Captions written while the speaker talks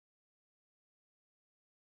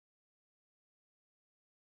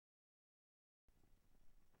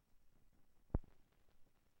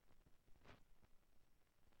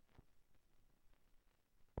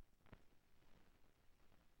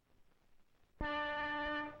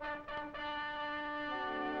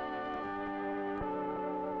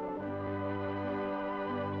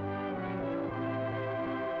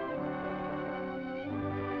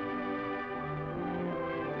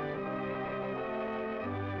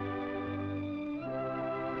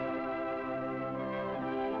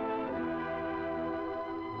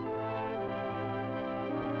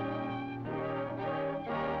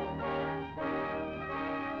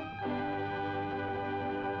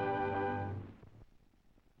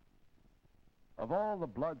Of all the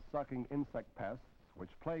blood-sucking insect pests which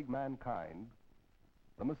plague mankind,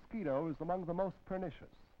 the mosquito is among the most pernicious.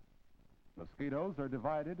 Mosquitoes are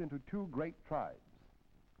divided into two great tribes.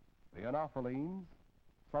 The anophelines,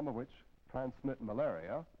 some of which transmit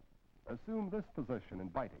malaria, assume this position in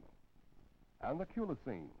biting, and the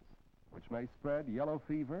culisines, which may spread yellow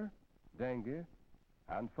fever, dengue,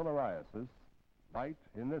 and filariasis, bite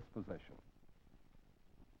in this position.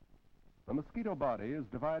 The mosquito body is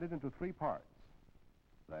divided into three parts: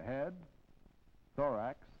 the head,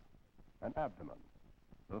 thorax, and abdomen.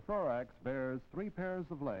 The thorax bears 3 pairs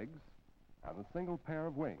of legs and a single pair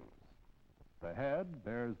of wings. The head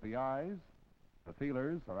bears the eyes, the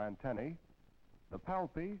feelers or antennae, the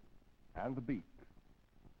palpi, and the beak.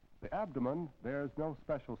 The abdomen bears no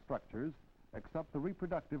special structures except the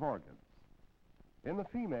reproductive organs. In the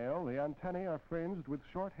female, the antennae are fringed with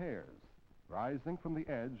short hairs rising from the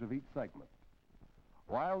edge of each segment,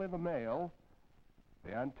 while in the male,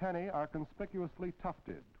 the antennae are conspicuously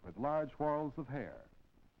tufted with large whorls of hair.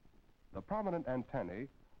 The prominent antennae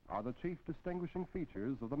are the chief distinguishing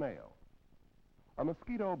features of the male. A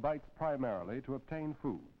mosquito bites primarily to obtain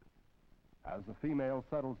food. As the female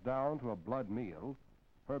settles down to a blood meal,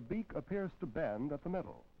 her beak appears to bend at the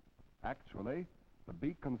middle. Actually, the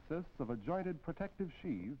beak consists of a jointed protective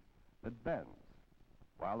sheath that bends,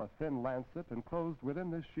 while a thin lancet enclosed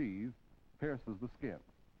within this sheath pierces the skin.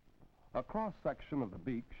 A cross-section of the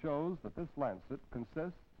beak shows that this lancet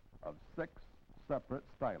consists of 6 separate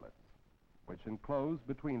stylets, which enclose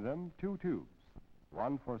between them 2 tubes,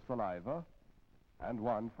 one for saliva and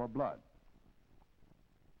one for blood.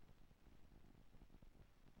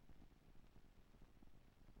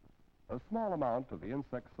 A small amount of the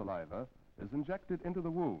insect's saliva is injected into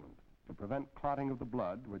the wound to prevent clotting of the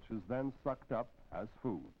blood, which is then sucked up as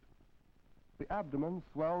food. The abdomen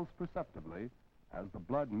swells perceptibly as the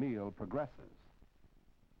blood meal progresses.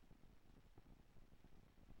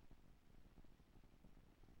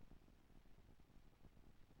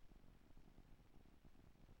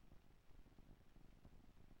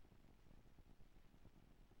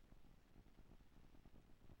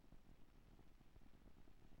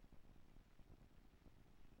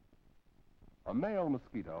 A male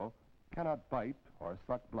mosquito cannot bite or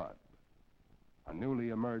suck blood. A newly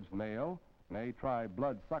emerged male may try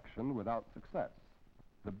blood suction without success.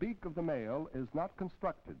 The beak of the male is not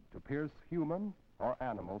constructed to pierce human or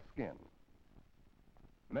animal skin.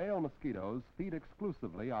 Male mosquitoes feed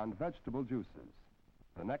exclusively on vegetable juices,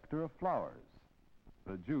 the nectar of flowers,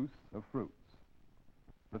 the juice of fruits.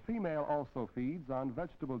 The female also feeds on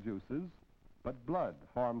vegetable juices, but blood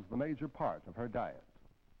forms the major part of her diet.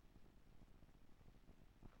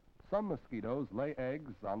 Some mosquitoes lay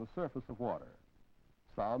eggs on the surface of water,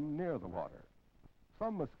 some near the water.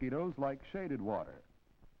 Some mosquitoes like shaded water,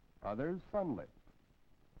 others sunlit.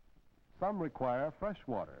 Some require fresh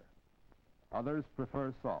water, others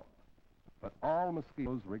prefer salt. But all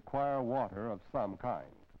mosquitoes require water of some kind.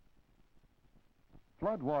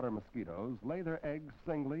 Floodwater mosquitoes lay their eggs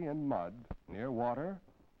singly in mud near water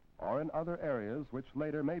or in other areas which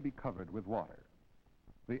later may be covered with water.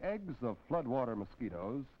 The eggs of floodwater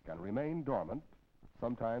mosquitoes can remain dormant,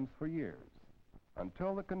 sometimes for years,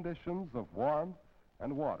 until the conditions of warmth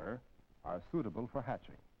and water are suitable for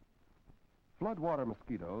hatching. Floodwater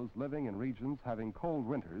mosquitoes living in regions having cold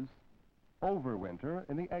winters overwinter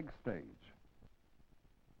in the egg stage.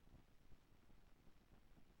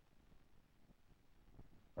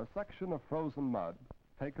 A section of frozen mud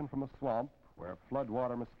taken from a swamp where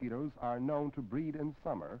floodwater mosquitoes are known to breed in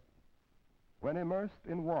summer, when immersed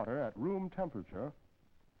in water at room temperature,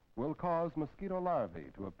 will cause mosquito larvae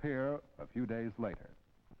to appear a few days later.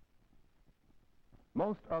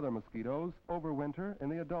 Most other mosquitoes overwinter in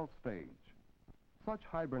the adult stage. Such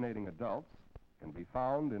hibernating adults can be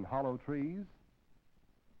found in hollow trees,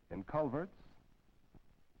 in culverts,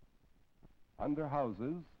 under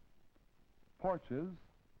houses, porches,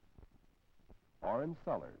 or in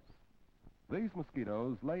cellars. These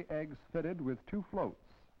mosquitoes lay eggs fitted with 2 floats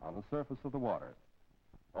on the surface of the water,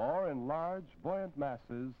 or in large, buoyant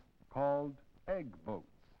masses called egg boats.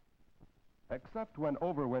 Except when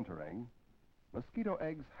overwintering, mosquito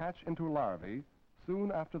eggs hatch into larvae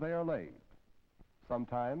soon after they are laid,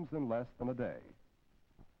 sometimes in less than a day.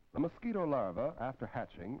 The mosquito larva, after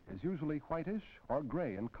hatching, is usually whitish or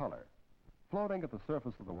gray in color. Floating at the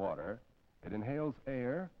surface of the water, it inhales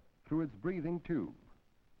air through its breathing tube.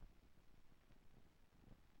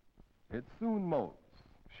 It soon molts,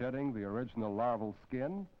 shedding the original larval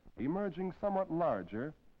skin, emerging somewhat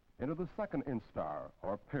larger into the second instar,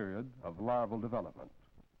 or period of larval development.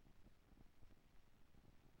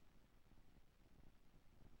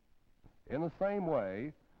 In the same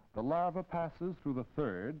way, the larva passes through the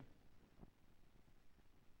third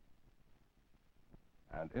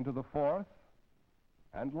and into the fourth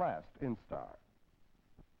and last instar.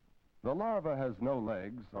 The larva has no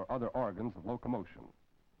legs or other organs of locomotion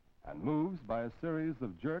and moves by a series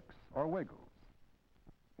of jerks or wiggles.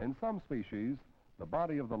 In some species, the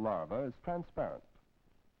body of the larva is transparent,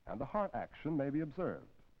 and the heart action may be observed.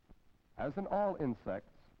 As in all insects,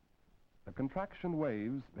 the contraction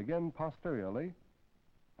waves begin posteriorly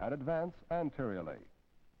and advance anteriorly.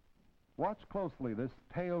 Watch closely this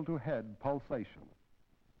tail-to-head pulsation.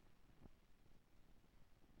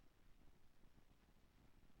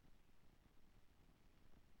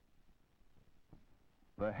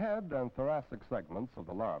 The head and thoracic segments of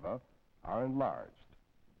the larva are enlarged,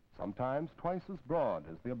 sometimes twice as broad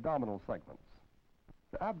as the abdominal segments.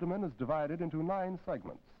 The abdomen is divided into 9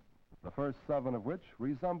 segments, the first 7 of which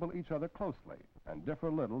resemble each other closely and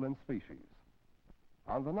differ little in species.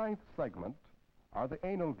 On the 9th segment are the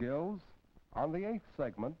anal gills, on the 8th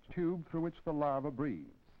segment, tube through which the larva breathes.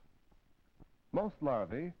 Most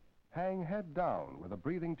larvae hang head down with the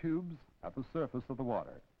breathing tubes at the surface of the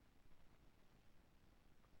water.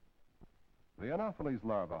 The Anopheles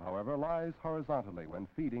larva, however, lies horizontally when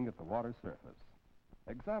feeding at the water surface.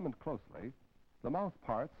 Examined closely, the mouth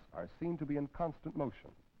parts are seen to be in constant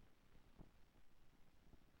motion.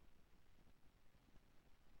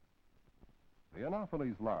 The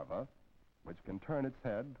Anopheles larva, which can turn its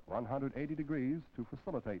head 180 degrees to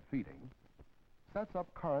facilitate feeding, sets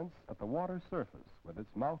up currents at the water surface with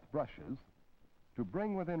its mouth brushes to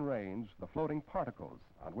bring within range the floating particles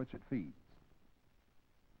on which it feeds.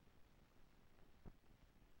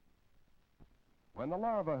 When the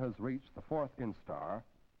larva has reached the 4th instar,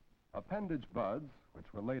 appendage buds, which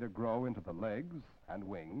will later grow into the legs and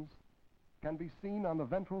wings, can be seen on the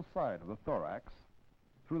ventral side of the thorax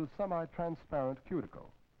through the semi-transparent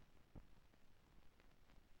cuticle.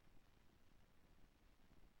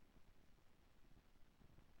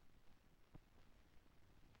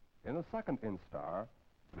 In the 2nd instar,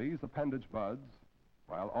 these appendage buds,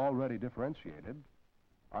 while already differentiated,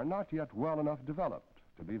 are not yet well enough developed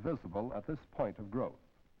to be visible at this point of growth.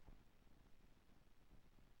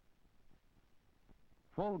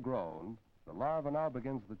 Full grown, the larva now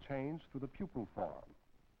begins the change to the pupal form.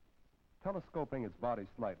 Telescoping its body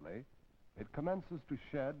slightly, it commences to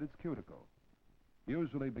shed its cuticle,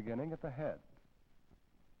 usually beginning at the head.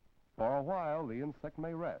 For a while, the insect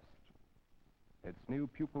may rest, its new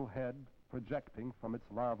pupal head projecting from its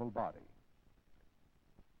larval body.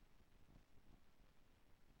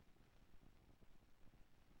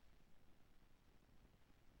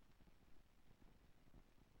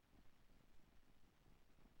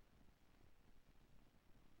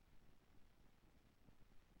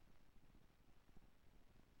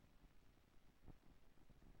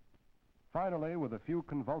 Finally, with a few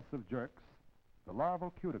convulsive jerks, the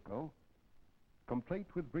larval cuticle, complete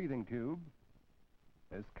with breathing tube,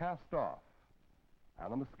 is cast off,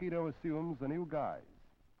 and the mosquito assumes a new guise,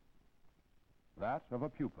 that of a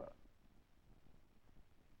pupa.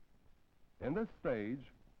 In this stage,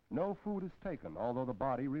 no food is taken, although the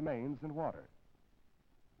body remains in water.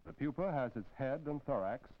 The pupa has its head and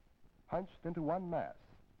thorax hunched into one mass,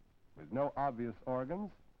 with no obvious organs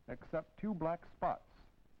except 2 black spots,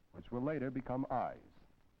 which will later become eyes,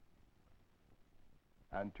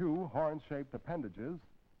 and 2 horn-shaped appendages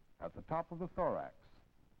at the top of the thorax,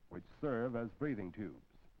 which serve as breathing tubes.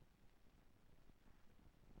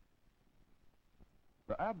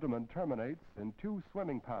 The abdomen terminates in 2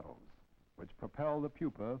 swimming paddles, which propel the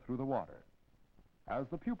pupa through the water. As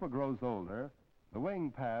the pupa grows older, the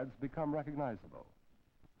wing pads become recognizable.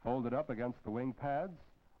 Folded up against the wing pads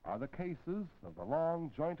are the cases of the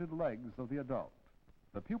long, jointed legs of the adult.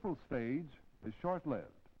 The pupal stage is short-lived,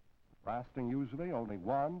 lasting usually only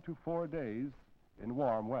 1 to 4 days in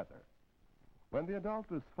warm weather. When the adult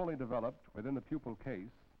is fully developed within the pupal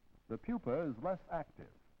case, the pupa is less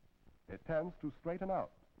active. It tends to straighten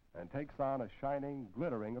out and takes on a shining,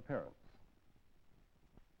 glittering appearance.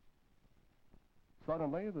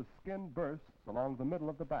 Suddenly, the skin bursts along the middle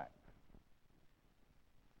of the back.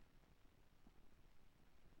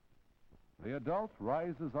 The adult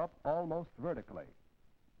rises up almost vertically,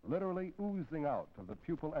 literally oozing out of the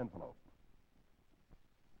pupal envelope.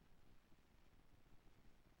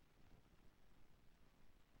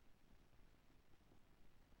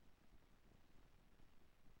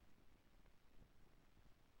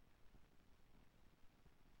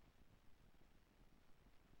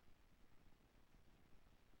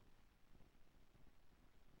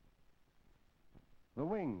 The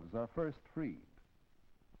wings are first freed.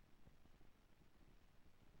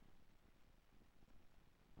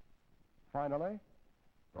 Finally,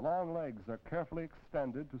 the long legs are carefully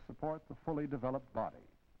extended to support the fully developed body.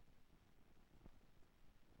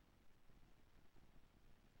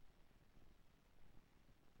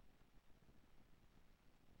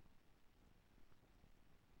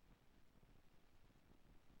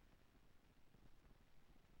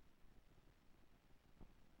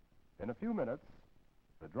 In a few minutes,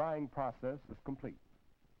 the drying process is complete.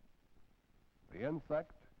 The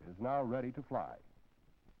insect is now ready to fly.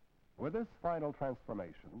 With this final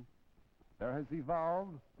transformation, there has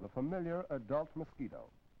evolved the familiar adult mosquito.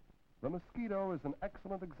 The mosquito is an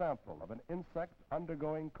excellent example of an insect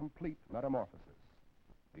undergoing complete metamorphosis.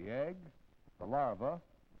 The egg, the larva,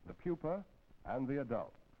 the pupa, and the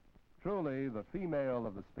adult. Truly, the female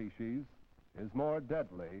of the species is more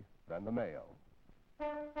deadly than the male.